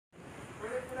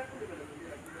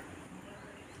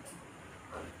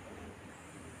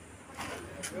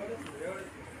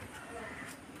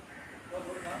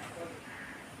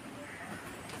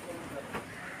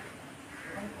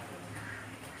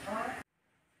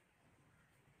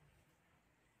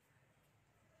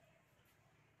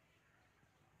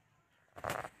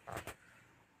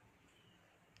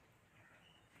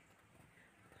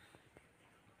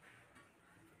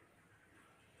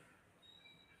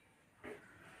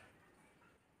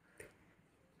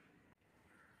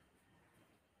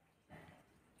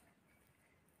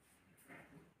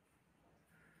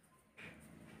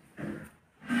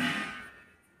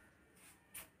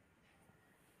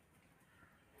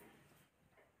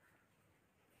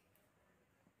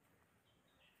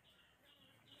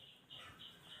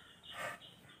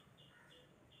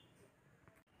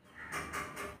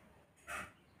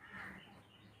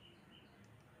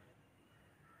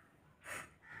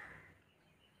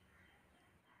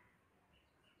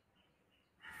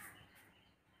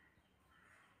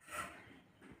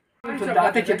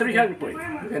आता चित्रशाळेत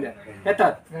पळय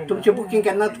येतात तुमचे बुकींग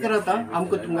केन्नाच करात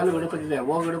आमकां तुमगेलो गणपती जाय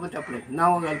वो गणपती आपले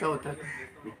नांव घालता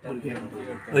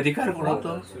वतात अधिकार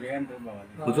कोणाचो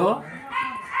म्हजो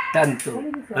तांचो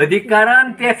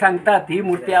अधिकारान ते सांगतात ही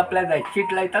मूर्ती आपल्याक जाय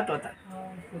शीट लायतात वतात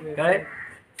कळ्ळें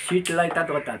शीट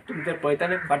लायतात वतात तुमी तर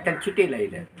पळयताले फाटल्यान चिटी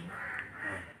लायल्या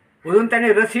म्हणून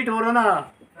ताणें रसीट व्हरूना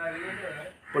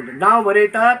पण नांव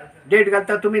बरयतात डेट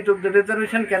घालता तुमी तुमचें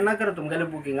रिजर्वेशन केन्ना करा तुमगेलें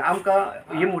बुकींग आमकां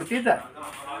ही मूर्ती जाय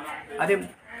आनी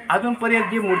अजून पर्यंत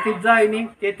जी मूर्ती जाय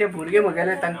न्ही ते भुरगे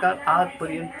म्हगेले तांकां आज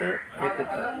पर्यंत हे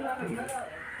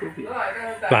करतात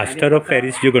प्लास्टर ऑफ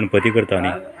पॅरिस ज्यो गणपती करता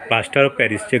न्ही प्लास्टर ऑफ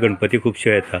पॅरिसचे गणपती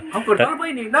खुबशे येता हांव करतालो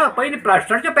पयलीं ना पयलीं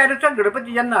प्लास्टरच्या पॅरिसच्या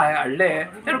गणपती जेन्ना हाडले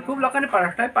तेन्ना खूब लोकांनी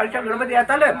प्लास्टर पॅरिसच्या गणपती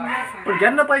येताले पण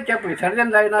जेन्ना पळय ते विसर्जन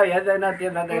जायना हें जायना तें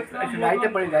जायना अशें जायते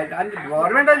पळय जायना आनी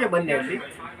गव्हर्मेंटाची बंदी आसली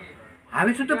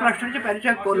हांवें सुद्दां प्लास्टरच्या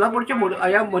पॅरिसच्या कोल्हापूरच्या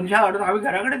ह्या मनशां हाडून हांवें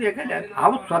घरा कडेन हें केल्यात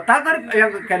हांव स्वताकार हें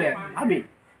केलें आमी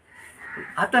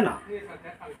आतां ना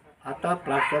आता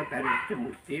प्लास्टर पॅरिसची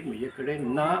मूर्ती म्हजे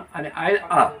कडेन ना आनी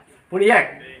पूण एक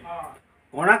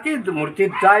कोणाकय मूर्ती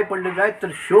जाय पडली जाय तर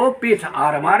शो पीस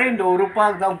आरमारीन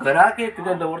दवरुपाक जावं घराक एक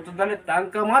कितें दवरता जाल्यार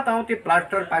तांकां मात हांव ती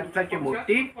प्लास्टर पॅरिसाची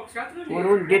मूर्ती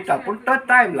करून दिता पूण तो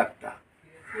टायम लागता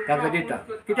ताका दिता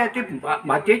कित्याक ती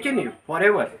मातयेची न्ही फॉर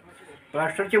एवर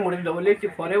प्लास्टरची मूर्ती दवरली ती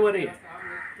फॉर एवर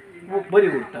बरी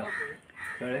उरता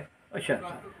कळ्ळें अशें आसा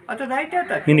आतां जायते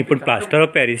आतां न्ही पण प्लास्टर ऑफ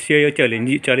पॅरिसचे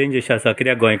चॅलेंज अशें आसा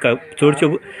कित्याक गोंयकार चडश्यो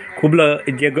खूब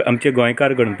जे आमचे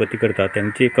गोंयकार गणपती करतात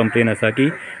त्यांची कंप्लेन आसा की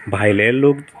भायले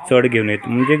लोक चड घेवन येता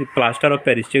म्हणजे प्लास्टर ऑफ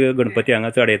पॅरिसचे गणपती हांगा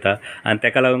चड येता आनी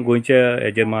ताका लागून गोंयच्या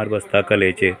हेजेर मार बसता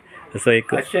कलेचेर असो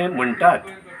एक अशें म्हणटात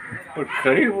पण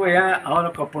खरी हांव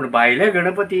नका पूण भायले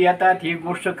गणपती येतात ही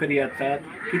गोश्ट खरी आसतात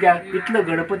कित्याक इतलो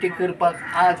गणपती करपाक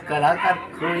आज कलाकार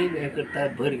खंय हें करतात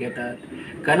भर घेतात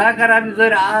कलाकारान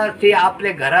जर आज ते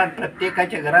आपल्या घरान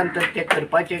प्रत्येकाच्या घरान तर ते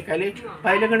करपाचें केलें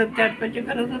भायले गणपती हाडपाची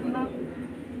गरजच ना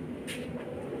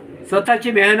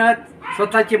स्वताची मेहनत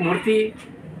स्वताची मूर्ती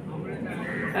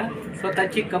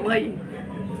स्वताची कमाई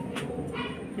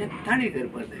हें ताणें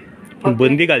करपाक जाय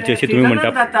बंदी घालची अशें तुमी म्हणटा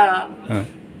जाता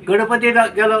गणपती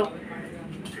गेलो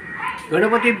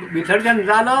गणपती विसर्जन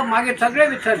जालो मागीर सगळे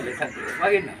विसरले सगळे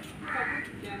मागीर ना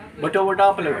बटो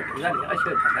आपले वाटे जालें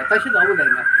अशें जाता तशें जावूं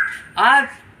जायना आज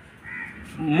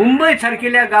मुंबय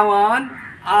सारकिल्या गांवांत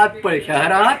आज पळय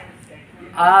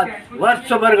शहरांत आज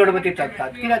वर्सभर गणपती चलतात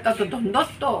कित्याक ताचो धंदोच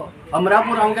तो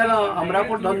अमरापूर हांव गेलो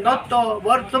अमरापूर धंदोच तो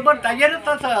वर्सभर ताजेरच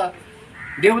आसा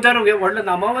देवदार व्हडलो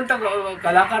नामवंत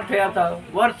कलाकार थंय आसा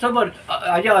वर्सभर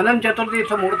हाजे अनंत चतुर्थी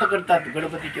मुहूर्त करतात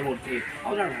गणपतीची मूर्ती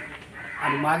हांव जाणा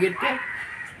आनी मागीर ते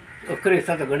 11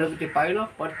 दिसाचो गणपती पायलो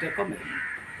परत तेका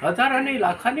मेळ्ळो हजारांनी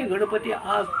लाखांनी गणपती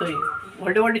आज थंय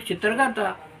व्हडले व्हडले चित्र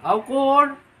काडटा हांव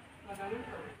कोण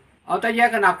हांव ताज्या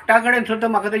एका नाकटा कडेन सुद्दां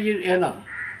म्हाका ताजी हें ना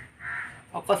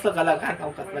हांव कसलो कलाकार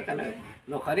हांव कसलो कलाकार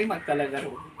लोकांनी म्हाका कलाकार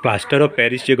प्लास्टर ऑफ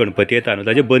पॅरिस जे गणपती येता न्हू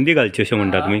ताजेर बंदी घालची अशें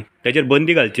म्हणटा तुमी ताजेर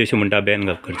बंदी घालची अशें म्हणटा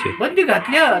बॅन करची बंदी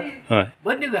घातल्यात हय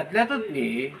बंदी घातल्यातच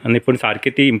न्ही आनी पूण सारकी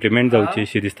ती इम्प्लिमेंट जावची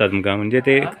अशी दिसता तुमकां म्हणजे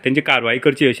ते तेंची कारवाय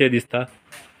करची अशें दिसता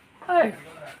हय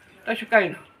तशें कांय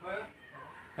ना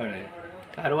कळ्ळें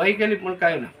कारवाई केली पूण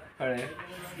कांय ना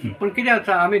कळ्ळें पूण कितें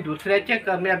आसा आमी दुसऱ्याचे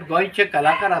गोंयचे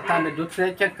कलाकार आसा आमी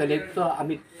दुसऱ्याच्या कलेचो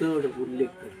आमी चड उल्लेख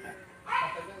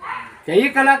करतात तेही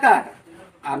कलाकार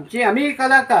आमी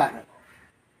कलाकार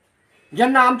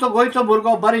जेन्ना आमचो गोंयचो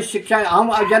भुरगो बरें शिक्षण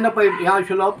हांव जेन्ना पळय हें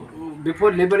आशिल्लो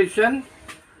बिफोर लिबरेशन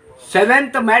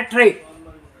 7th मॅट्रीक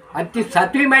आनी ती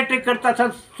 7वी मॅट्रीक करता आसतना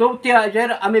 4थी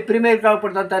हाजेर आमी प्रिमियर ग्राव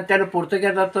पडटा तेन्ना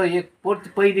पुर्तुगेजाचो एक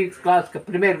पयली क्लास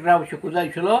प्रिमियर ग्राव शिकूंक जाय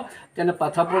आशिल्लो तेन्ना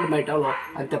पासापोर्ट मेळटालो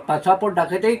आनी ते पासापोर्ट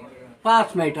दाखयतकीर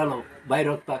पास मेळटालो भायर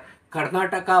वचपाक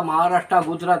कर्नाटका महाराष्ट्रा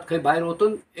गुजरात खंय भायर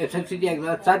वचून SSCची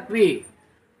एग्जाम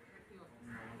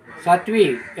 7वी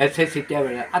SSC त्या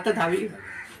वेळार आतां 10वी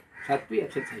 7वी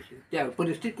SSC त्या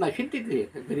परिस्थिती नाशिल्ली तितली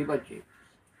गरिबाची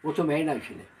वचूंक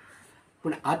मेळनाशिल्लें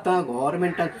पूण आतां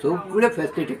गव्हर्मेंटान सगळ्यो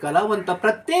फेसिलिटी कलावंत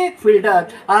प्रत्येक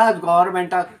फिल्डांत आज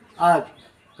गव्हर्मेंटाक आज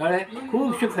कळ्ळें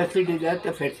खुबश्यो फेसिलिटी जाय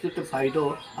त्या फेसिलिटीचो फायदो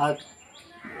आज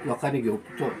लोकांनी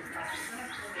घेवचो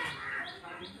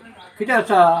कितें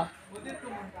आसा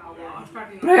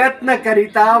प्रयत्न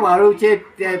करिता वाळूचे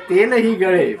तेलही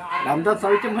गळे रामदास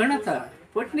स्वामीचें म्हण आसा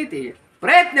पटली ती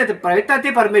प्रयत्न ते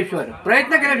परमेश्वर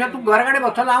प्रयत्न केल्या तूं घरा कडेन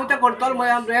बसलो हांव तें करतलो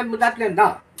हें जातलें ना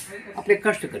आपले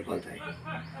कश्ट करपाक जाय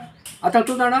आतां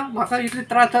तूं जाणा म्हाका इतले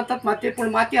त्रास जातात मातये पूण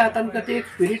मातये हातान ते एक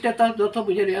स्पिरीट येता जसो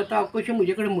म्हजेर येता हांव कशी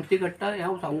म्हजे कडेन मूर्ती काडटा हें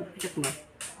हांव सांगूंक शकना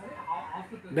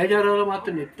बेजार जालो मात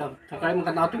न्हिदता सकाळीं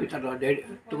म्हाका नातू विचारलो डॅडी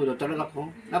तुका दोतोराक दाखोवं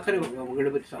नाका रे बाबा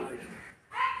गणपती सांगलें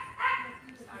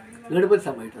गणपत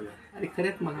सांबाळटालो आनी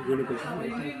खरेंच म्हाका गणपती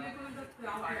सांबाळटा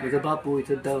म्हजो बापूय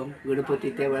सुद्दां गणपती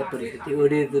त्या वेळार परिस्थिती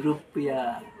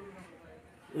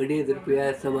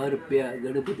 2,500 सवा रुपया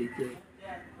गणपतीचे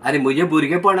आनी म्हज्या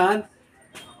भुरगेपणांत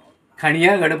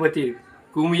खाणया गणपती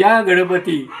कुमया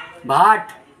गणपती भाट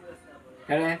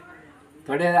कळ्ळें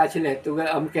थोडे आशिल्ले तुका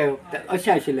अमके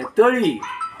अशें आशिल्ले तळी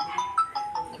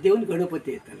देऊन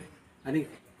गणपती येताले आनी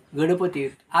गणपती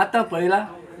आतां पळयला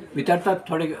विचारतात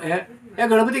थोडे हे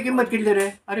गणपती किंमत कितली रे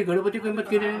अरे गणपती किंमत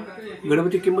कितें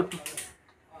गणपती किंमत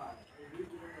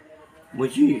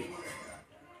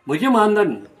म्हजी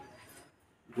मानधन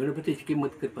गणपतीची किंमत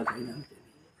करपाक जायना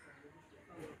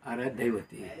आराध्य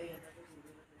दैवती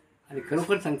आनी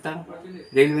खरोखर सांगता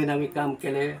रेल्वेन आमी काम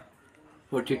केलें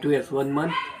 42 years 1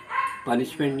 month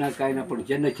पनिशमेंट ना कांय ना पूण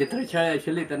जेन्ना चित्रशाळा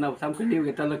आशिल्ली तेन्ना सामको लीव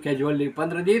घेतालो casual leave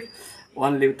 15 this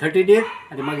on leave 30 days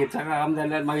आनी मागीर सगळें काम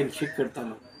जाल्यार मागीर शीक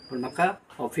करतालो पूण म्हाका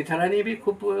ऑफिसरांनी बी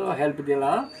खूब हेल्प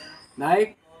दिला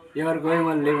नायक you R going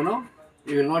on leave no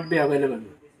you will not be available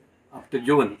after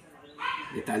June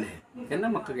दिताले तेन्ना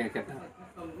म्हाका हें करता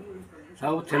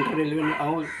सावथ सेंट्रल रेल्वेन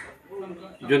हांव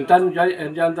जुंतान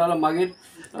जॉयन जालो मागीर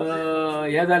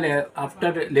हे जालें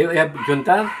आफ्टर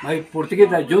जुंतान मागीर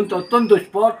Portuguese जुंत todos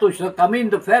portos no caminho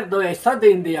do ferro estado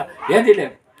India हे दिलें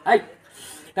आय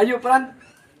ताजे उपरांत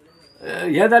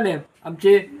हे जालें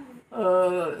आमची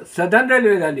सदर्न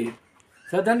रेल्वे जाली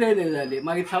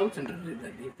मागीर सावथ सेंट्रल रेल्वे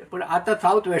जाली पूण आतां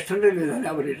सावथ वेस्टर्न रेल्वे जाली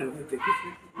आमचे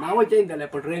नांवां चेंज जालें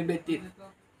पूण रेल्वे तीच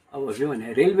अभिमान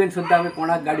आहे रेल्वेन सुद्दां हांवें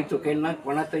कोणाक गाडी चुकयली ना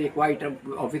कोणाचो एक वायट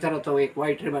ऑफिसराचो एक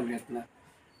वायट रिमार्क घेतला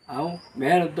हांव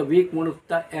मॅन ऑफ द वीक म्हणून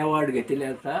सुद्दां एवॉर्ड घेतिल्ले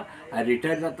आसा आनी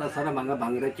रिटायर जाता आसतना म्हाका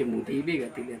भांगराची मुदी बी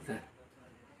घातिल्ली आसा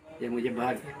हें म्हजें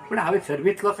भाग्य पूण हांवें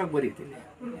सर्वीस लोकांक बरी दिली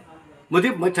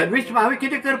मदीं सर्वीस हांवें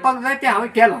कितें करपाक जाय तें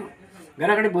हांवें केलां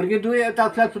घरा कडेन भुरगीं दुयें येता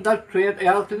आसल्यार सुद्दां हे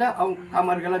आसल्यार हांव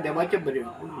कामार गेला देवाचें बरें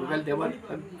मुखार देवान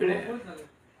सगळें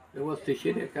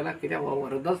वेवस्थितशीर हें केलां कित्याक हो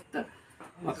वरदस्त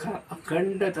म्हाका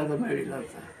अखंड ताजो मेळिल्लो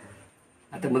आसा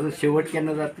आतां म्हजो शेवट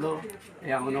केन्ना जातलो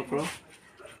हें हांव नकळो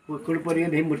पूण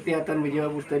पर्यंत ही मुर्ती आतां म्हजी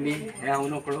उरतली हें हांव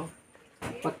नकळो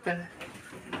फक्त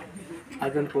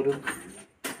आजून करून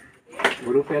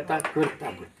गुरूप येता करता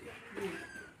मुर्ती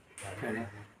कळ्ळें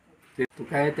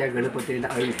तुकाय त्या गणपतीन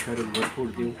आयुश्य भरपूर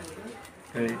दिवं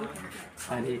कळ्ळें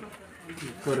आनी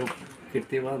करप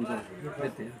किर्तीवान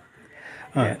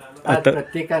जाय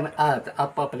प्रत्येकान आज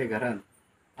आपआपल्या घरान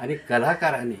आनी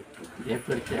कलाकारांनी हे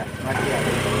करचें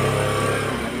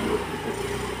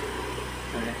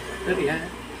तर हें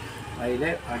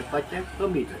भायलें हाडपाचें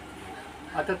कमी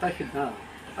जाता आतां तशें ना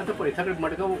आतां पळय सगळें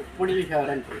मडगांव पणजे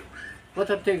शहरान पळय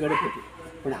वचत ते गणपती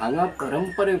पूण हांगा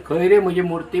परंपरेन खंय रे म्हजी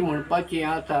मुर्ती म्हणपाची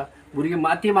हें आसा भुरगीं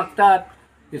माती मागतात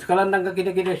इस्कॉलान तांकां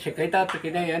कितें कितें शिकयतात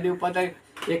कितें हें दिवपाक जाय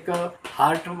एक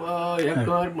हार्ट हें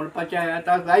कर म्हणपाचें हें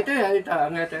आतां जायते हें दिता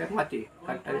हांगा येता माती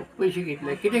काडटा पयशे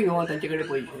कितले कितें घेवं तांचे कडेन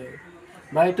पयशे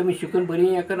बाय तुमी शिकून बरी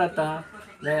हें कर आतां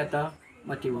जाय आतां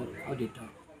माती व्हर हांव दिता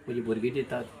म्हजी भुरगीं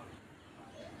दितात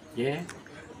हें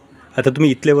आतां तुमी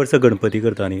इतले वर्सां गणपती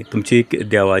करता न्ही तुमची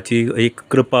देवाची एक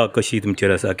कृपा कशी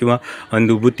तुमचेर आसा किंवा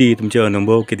अनुभुती तुमचे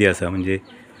अनुभव कितें आसा म्हणजे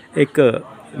एक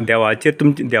देवाचेर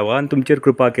देवान तुमचेर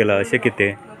कृपा केला अशें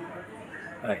कितें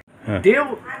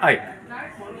देव आयक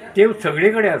देव सगळे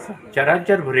कडेन आसा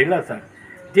चराचर भरिल्लो आसा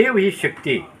देव ही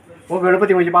शक्ती हो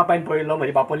गणपती म्हज्या बापायन पळयलो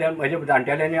म्हज्या बापोल्यान म्हज्या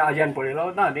जाणटेल्यांनी आज्यान पळयलो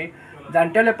ना न्ही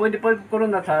जाणटेले पयलीं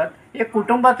करून आसात एक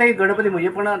कुटुंबाचो एक गणपती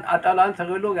म्हजेपणान आतां ल्हान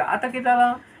सगळे लोक आतां कितें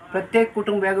जालां प्रत्येक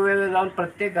कुटुंब वेगवेगळे जावन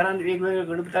प्रत्येक घरान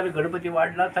वेगवेगळे गणपती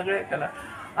वाडला सगळें केलां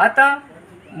आतां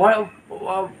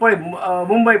पळय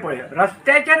मुंबय पळय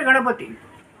रस्त्याचेर गणपती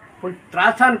पूण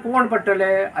त्रासान कोण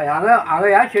पडटले हांगा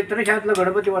ह्या क्षेत्रशाळेंतलो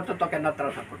गणपती व्हरता तो केन्ना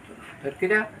त्रासाक पडटलो तर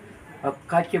कित्याक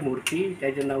हक्काची मुर्ती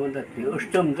तेज्या नांवान जातली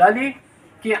अष्टम जाली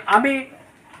की आमी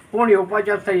कोण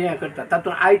येवपाचें आसता हें करतात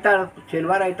तातूंत आयतार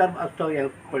शेनवार आयतार आसता हें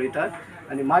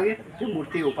पळयतात आनी मागीर ती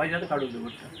मुर्ती येवपाची आतां काडून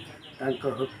दवरतात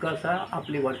तांकां हक्क आसा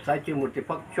आपली वर्साची मुर्ती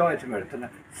फक्त चॉयस मेळटना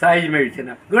सायज मेळची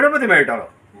ना गणपती मेळटलो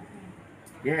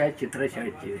हे ह्या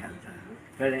चित्रशाळेची आसा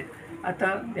कळ्ळें आतां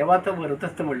देवाचो व्हरत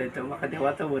आसता म्हणलें तर म्हाका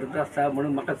देवाचो व्हरत आसता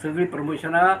म्हणून म्हाका सगळीं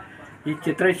प्रमोशनां ही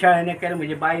चित्रशाळेन केलें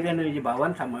म्हजे बायलेन म्हज्या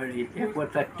भावान सांबाळ्ळी एक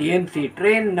वर्सा TNC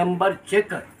train number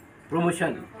checker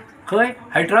promotion खंय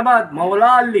हैदराबाद मौला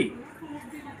आल्ली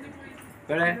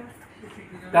कळ्ळें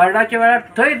कार्डाच्या वेळार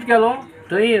थंयच गेलो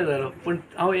थंय हें जालो पूण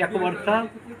हांव एका वर्सा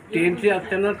TNC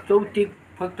आसतना चवथीक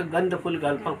फक्त गंध फूल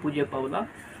घालपाक पुजे पावला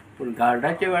पूण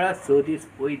गार्डाच्या वेळार 6 दीस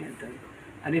पयलीं येताले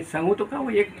आनी सांगू तुका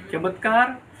एक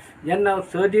चमत्कार जेन्ना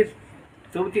 6 दीस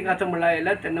चवथीक आतां म्हणल्यार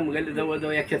आयल्यार तेन्ना म्हगेले जवळ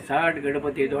जवळ 160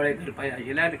 गणपती दोळे करपाचे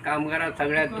आशिल्ले आनी कामगारां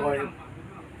सगळ्यात दोळे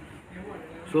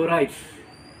सोरायस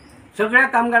सगळ्या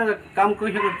कामगार काम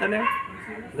कशें करताले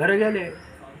घरा गेले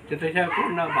ते तशें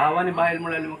कोण ना भाव आनी बायल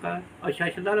म्हणाले म्हाका अशें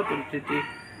अशें जालो परिस्थिती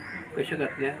कशें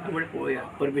घातलें म्हळ्यार पळोवया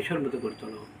परमेश्वर मदत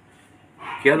करतलो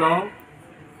केलो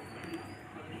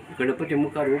गणपती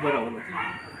मुखार उबो रावलो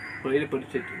पयली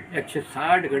परिस्थिती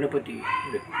 160 गणपती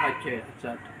रंगपाचे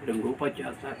आसात रंगोवपाचे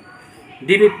आसात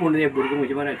दिलीप म्हणून एक भुरगो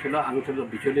म्हजे म्हऱ्या आशिल्लो हांगासरलो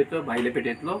बिचोलेचो भायले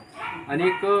पेठेंतलो आनी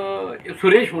एक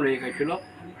सुरेश म्हणून एक आशिल्लो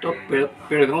तो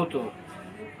पेळगांवचो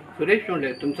सुरेश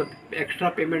म्हणले तुमचो एक्स्ट्रा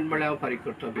पेमेंट म्हळ्यार हांव फारीक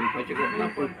करता भिवपाचें करना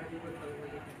पूण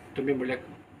तुमी म्हळ्यार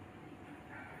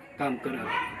काम करा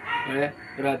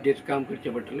म्हळ्यार रात दीस काम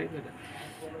करचें पडटलें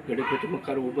गणपती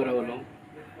मुखार उबो रावलो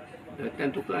त्यातल्यान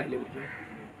तुका आयलें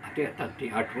आतां येतात ती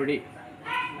आठवणी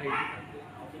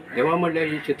देवा म्हणल्यार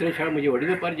ही चित्रशाळा म्हजी व्हडी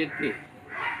जावपार जितली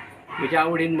म्हज्या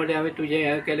आवडीन म्हणलें हांवें तुजें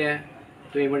हें केलें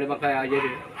तुवें म्हणलें म्हाका हाजेर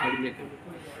आवडीन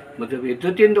म्हजो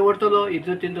इज्जतीन दवरतलो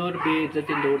इज्जतीन दवर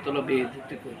बेइज्जतीन दवरतलो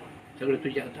बेइज्जती कर सगळें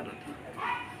तुज्या हातान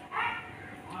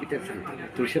आसा कितें सांगतालें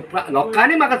तुळशी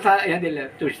लोकांनी म्हाका हें दिलें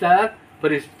तुळशीदास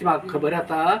परिस्थिती म्हाका खबर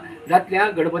आसा जातल्या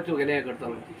गणपती तुगेलें हें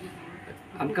करतलो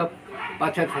आमकां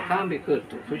पांचार साता आमी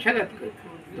करता सुशेगाद कर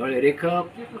दोळे रेखप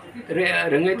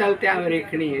रंगयताले ते हांवें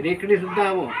रेखणी सुद्दां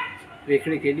हांव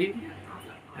रेखणी केली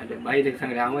आनी बायलेक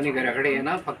सांगलें हांव आनी घरा कडेन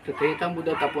येना फक्त थंय येता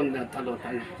उदक तापोवन जातालो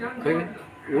खंय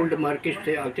ओल्ड मार्केट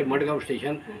हांवचें मडगांव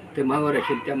स्टेशन थंय मांगोर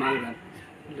आशिल्लें त्या मांगरान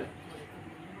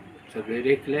सगळे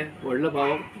रेखले व्हडलो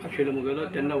भाव आशिल्लो मुगेलो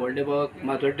तेन्ना व्हडल्या भावाक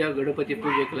माजोड्ड्या गणपती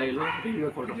पुजेक लायलो रेल्वे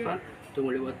क्वॉर्टर्सान तो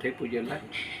म्हणले वच थंय पुजेक लाय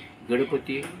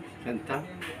गणपती सांगता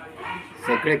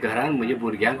सगळे घरान म्हज्या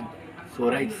भुरग्यांक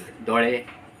सोरायस दोळे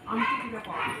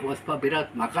वचपा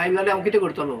भिरांत म्हाका आयले जाल्यार हांव कितें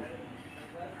करतलो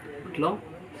उठलो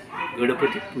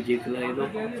गणपती पुजेक लायलो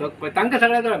तांकां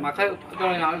सगळ्या दोळे म्हाका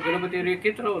दोळे हांव गणपती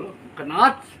रेखीत रावलो म्हाका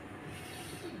नाच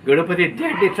गणपती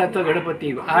 1.5 दिसाचो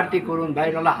गणपती आरती करून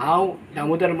भायर आला हांव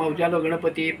दामोदर मावजालो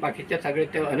गणपती बाकीचे सगळे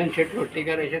ते अनंत शेट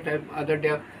लोटलीकर अशे थंय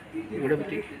आदड्या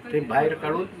गणपती थंय भायर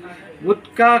काडून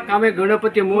उदकाक हांवें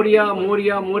गणपती मोरया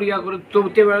मोरया मोरया करून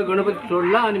चवथे वेळा गणपती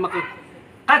सोडला आनी म्हाका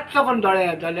काचो करून दोळे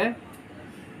जाले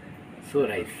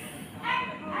सोरायस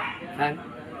सांग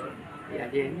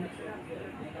हाजे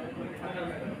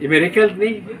मिरेकल्स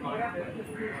न्ही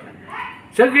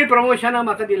सगळीं प्रमोशनां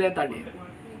म्हाका दिल्या ताणें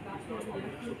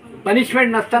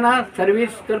पनिशमेंट नासतना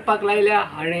सर्वीस करपाक लायल्या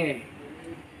हाणें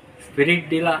स्पिरीट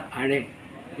दिला हाणें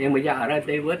हें म्हजें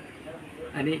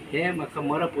आरादैवत आनी हें म्हाका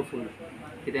मरप वचून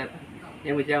कित्याक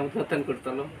हें म्हजें हांव जतन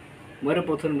करतलो मरप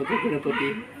वचून म्हजो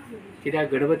गणपती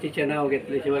कित्याक गणपतीचें नांव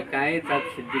घेतले शिवाय कांयच आज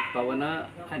सिद्धीक पावना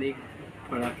आनी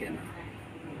फळाक येना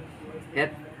हें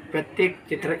प्रत्येक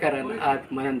चित्रकारान आज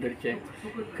मनान धरचें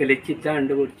कलेची जाण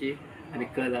दवरची आनी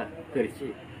कला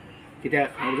करची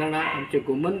कित्याक हांव जाणा आमचे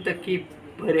गोमंतकी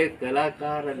बरे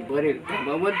कलाकार आनी बरे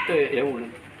धर्मवंत हे म्हणून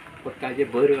फक्त ताजे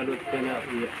भर घालून कला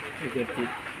हे करची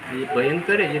आनी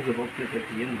भयंकर हेजे जबाबदारी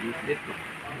करची हे म्हणजे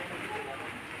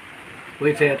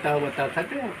पयशे येता वता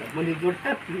सगळें येता मनीस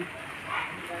जोडटात न्ही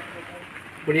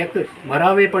पूण एकच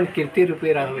मरावे पण किर्ती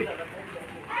रुपी राहावे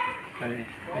कळ्ळें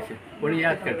अशें कोण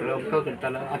याद करतलो अमको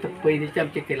करतालो आतां पयलींचे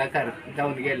आमचे कलाकार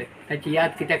जावन गेले तांची याद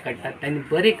कित्याक काडटात तांणी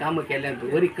बरीं कामां केल्यात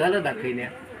बरी कला दाखयल्या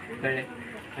कळ्ळें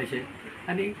अशें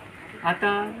आनी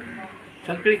आतां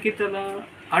सगळें कितें जालां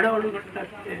आडू करतात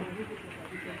ते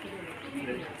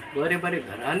बरे बरे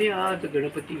घरांनी आहात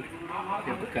गणपती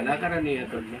कलाकारांनी हें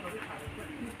करना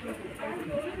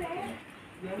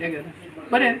हें घेना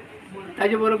बरें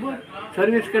ताजे बरोबर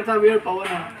सर्वीस करता वेळ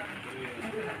पावना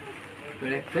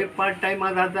कळ्ळें खंय पार्ट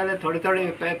टायमा जाता जाल्यार थोडे थोडे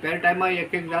पेर टायमा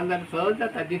एक जालें जाल्यार सहज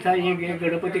जाता दिसा एक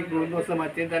गणपतीक घेवन वचो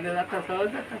मातशें जाल्यार जाता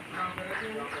सहज जाता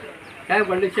कांय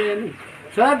व्हडलेशें हें न्ही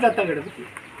सहज जाता गणपती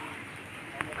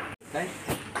काय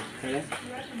कळ्ळें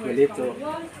कलेचो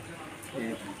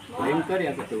भयंकर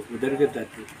येता तो उदरगत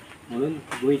जातली म्हणून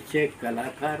गोंयचे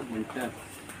कलाकार म्हणटात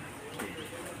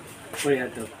पळय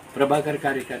आतां प्रभाकर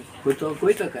कारेकर गोंयचो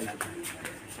कलाकार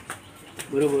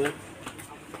बरोबर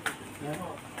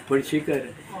पणशीकर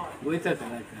गोंयचो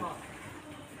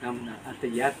कलाकार आमना आतां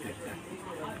याद करता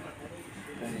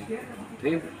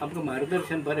थंय आमकां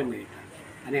मार्गदर्शन बरें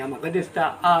मेळटा आनी म्हाका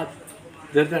दिसता आज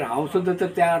जर हांव सुद्दां तर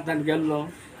त्या अर्थान गेल्लो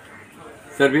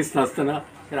सर्वीस नासतना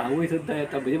तर हांवूय सुद्दां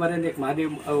येता म्हजे म्हऱ्यान एक महादेव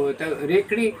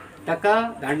रेखणी ताका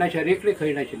धाडनाशिल्ल्या रेखणी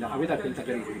खंय नाशिल्लो हांवें दाखयलो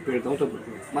ताका रेखणी पेळगांवचो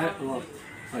भुरगो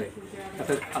हय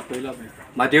ताका आपयला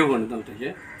महादेव म्हणून नांव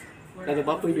तेजें ताजो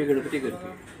बापूय बी गणपती करपी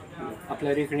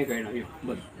आपल्या रेखणी कळना यो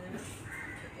बरें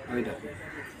हांवें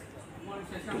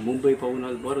दाखयलो मुंबय पावून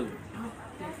आज बरो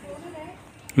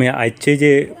म्हणजे आजचे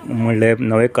जे म्हणले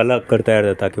नवे कलाकार तयार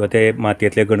जाता किंवा ते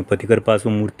मातयेंतले गणपती करपा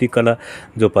आसूं मुर्ती कला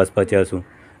जोपासपाचें आसूं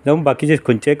जावं बाकीचे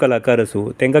खंयचेय कलाकार आसूं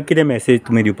तांकां कितें मॅसेज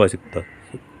तुमी दिवपाक शकता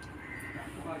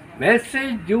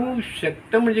मॅसेज दिवंक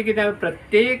शकता म्हणजे कितें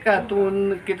प्रत्येक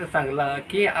हातून कितें सांगलां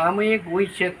की आमी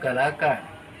गोंयचे कलाकार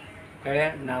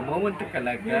कळ्ळें नामवंत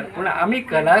कलाकार पूण आमी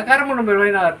कलाकार म्हणून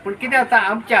मेळयनात पूण कितें आसा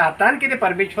आमच्या हातान कितें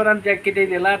परमेश्वरान जें कितें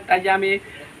दिलां ताजें आमी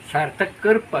सार्थक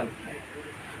करपाक जाय.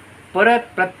 परत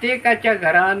प्रत्येकाच्या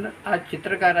घरान आज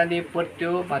चित्रकारांनी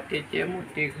परत्यो मातयेच्यो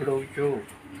मुर्ती घडोवच्यो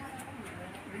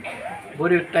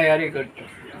बऱ्यो तयारी करच्यो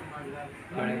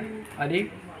कळ्ळें आनी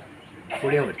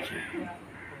फुडें वचचें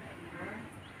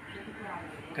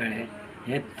कळ्ळें.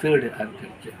 हें चड आज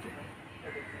गरजेचें.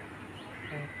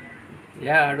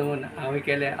 ह्या हाडून हांवें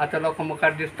केलें आतां लोकांक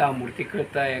मुखार दिसता मुर्ती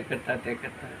करता हें करता तें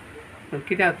करता पूण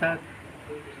कितें आसा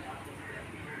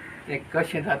तें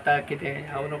कशें जाता कितें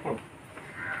हांव नकळो.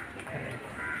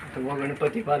 हो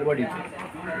गणपती बालवाडीचो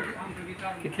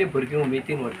कितले भुरगीं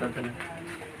उमेदीन वतात जाल्यार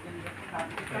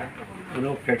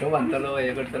फेटो बांदतलो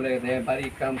हें करतलो हें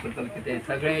बारीक काम करतलो कितें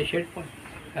सगळें शेटपण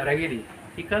कारागिरी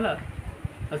ही कला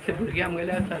असले भुरगे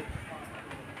आमगेले आसात.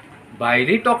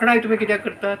 भायली तोखणाय तुमी कित्याक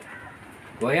करतात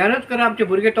गोंयानूच करा. आमचे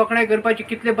भुरगे तोखणाय करपाचे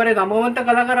कितले बरे नामवंत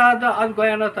कलाकार आज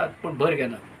गोंयान आसात पूण भर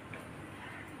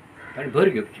घेनात आनी भर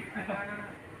घेवची.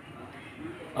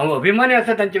 हांव अभिमानी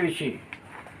आसा तांचे विशीं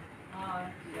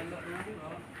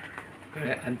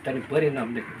कळ्ळें आनी तांणी बरे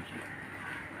नामने घेवचे.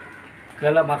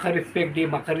 कला म्हाका रिस्पेक्ट दी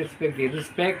म्हाका रिस्पेक्ट दी.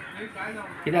 रिस्पेक्ट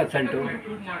कितें आसा तूं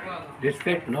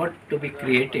respect not to be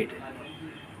created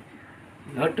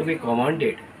not to be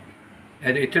commanded,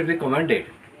 and it should be commanded.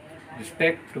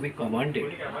 Respect to be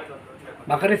commanded.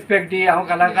 म्हाका रिस्पेक्ट दी हांव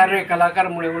कलाकार रे कलाकार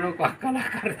म्हणून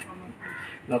कलाकार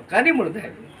लोकांनी म्हणूं जाय.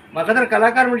 म्हाका तर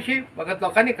कलाकार म्हणशी म्हाका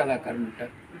लोकांनी कलाकार म्हणटात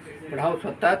पूण हांव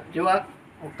स्वताच जिवाक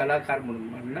हांव कलाकार म्हणून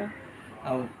म्हणना.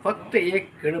 हांव फक्त एक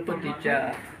गणपतीच्या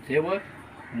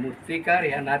सेवक मुर्तीकार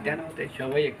ह्या नात्यान हांव ते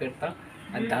शेवय करता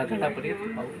आनी 10 जाणां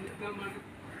पर्यंत पावयता.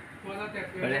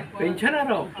 कळ्ळें. पेन्शनार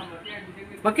राव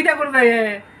म्हाका कित्याक करूं जाय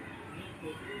हें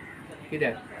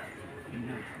कित्याक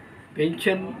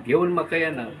पेन्शन घेवन म्हाका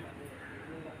येना.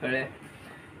 कळ्ळें.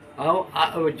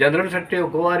 हांव general secretary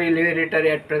Goa railway retire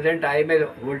at present I am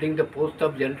holding the post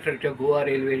of general secretary Goa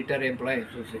railway retire employ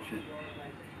association.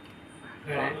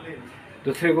 कळ्ळें.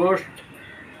 दुसरी गोश्ट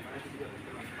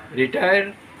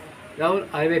रिटायर जावन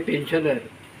I M A pensioner.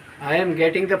 I am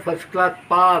getting the first class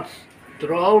pass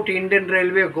throughout Indian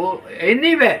Railway, go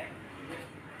anywhere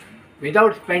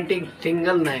without spending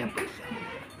single नया पैसा.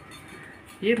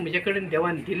 हे म्हजे कडेन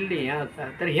देवान दिल्ली हें आसा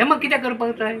तर हें म्हाका कित्याक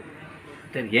करपाक जाय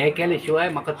तर हें केले शिवाय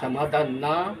म्हाका समाधान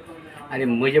ना आनी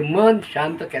म्हजें मन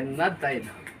शांत केन्नाच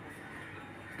जायना.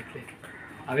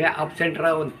 हांवें एबसेंट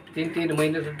रावन 3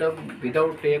 म्हयने सुद्दां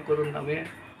विदावट हें करून हांवें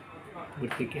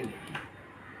भरती केली.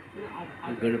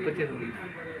 गणपती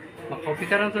म्हाका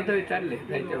ऑफिसरान सुद्दां विचारलें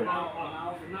जायते वेळा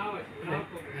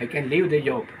I can leave the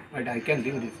job, but I can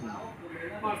leave this now.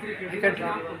 I can't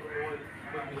leave.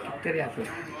 तरी असं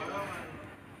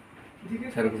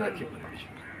सर्वसाची परमेश्वर.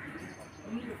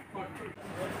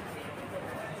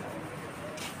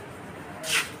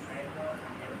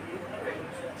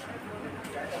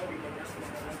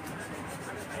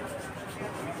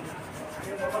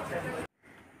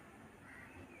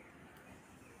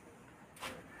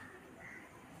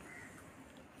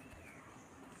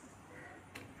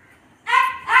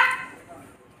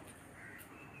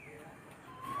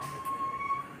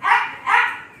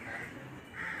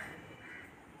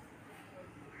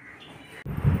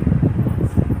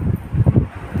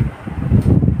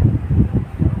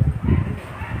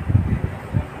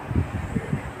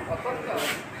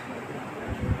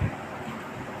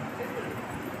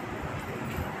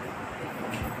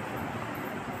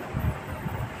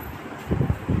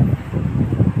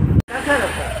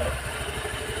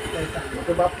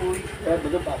 बापूय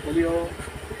म्हजो बापूय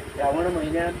श्रावण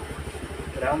म्हयन्यान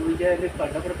राम विजय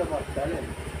पंढरपुरांत वाचताले.